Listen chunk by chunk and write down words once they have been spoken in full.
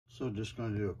So just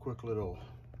going to do a quick little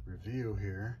review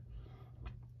here.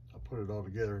 I'll put it all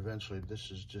together eventually.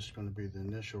 This is just going to be the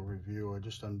initial review. I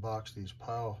just unboxed these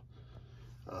Pyle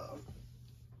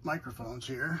microphones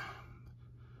here.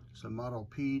 It's a model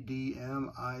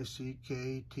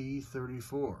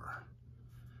PDM-ICKT34.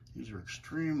 These are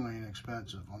extremely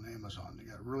inexpensive on Amazon. They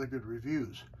got really good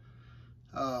reviews.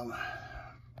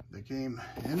 They came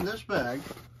in this bag,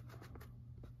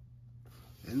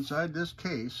 inside this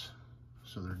case,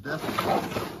 so they're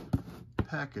definitely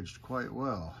packaged quite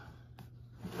well.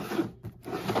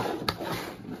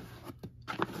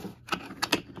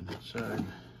 Inside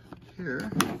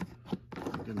here,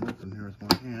 I'm getting nothing here with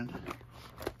my hand.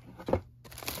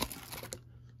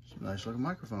 Some nice looking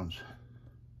microphones.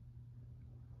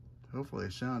 Hopefully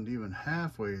they sound even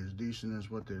halfway as decent as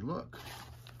what they look.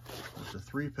 It's a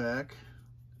 3-pack,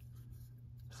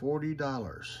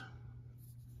 $40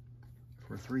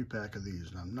 for a 3-pack of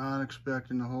these. And I'm not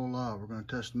expecting a whole lot. We're going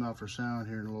to test them out for sound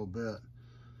here in a little bit.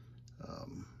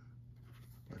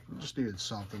 But we just needed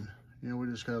something. You know, we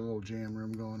just got a little jam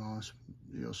room going on.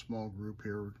 You know, small group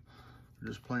here. We're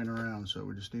just playing around, so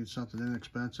we just need something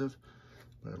inexpensive,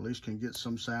 but at least can get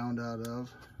some sound out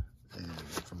of. And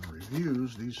from the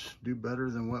reviews, these do better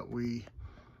than what we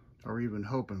are even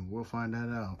hoping. We'll find that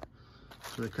out.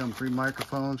 So they come 3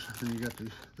 microphones, and you got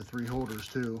the 3 holders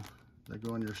too that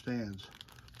go in your stands.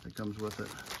 It comes with it.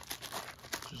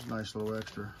 It's just a nice little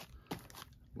extra.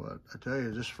 But I tell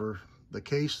you, just for the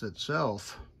case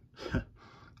itself,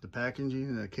 the packaging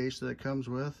and the case that it comes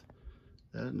with,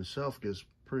 that in itself gives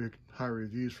pretty high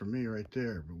reviews for me right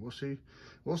there. But we'll see.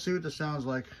 We'll see what this sounds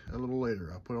like a little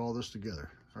later. I'll put all this together.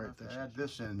 All right, to add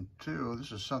this in too.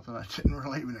 This is something I didn't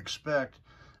really even expect,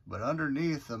 but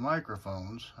underneath the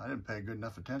microphones, I didn't pay good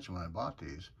enough attention when I bought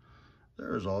these.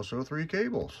 There is also 3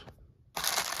 cables.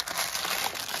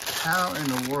 How in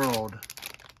the world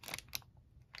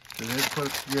do they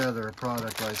put together a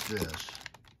product like this?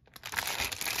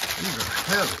 These are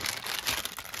heavy.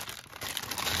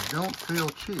 They don't feel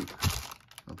cheap.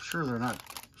 I'm sure they're not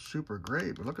super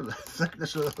great, but look at the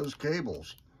thickness of those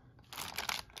cables.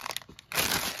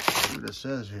 See what it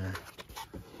says here.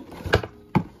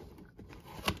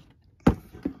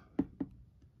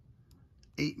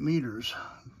 8 meters.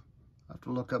 I'll have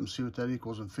to look up and see what that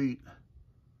equals in feet.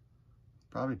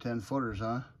 Probably 10 footers,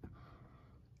 huh?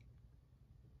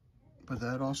 But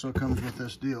that also comes with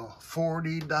this deal.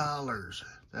 $40.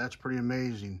 That's pretty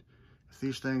amazing. If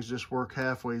these things just work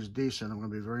halfway as decent, I'm going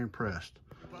to be very impressed.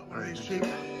 All right, cheap,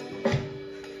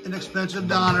 inexpensive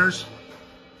Donners.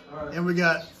 And we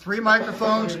got 3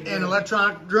 microphones and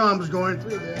electronic drums going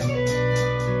through there.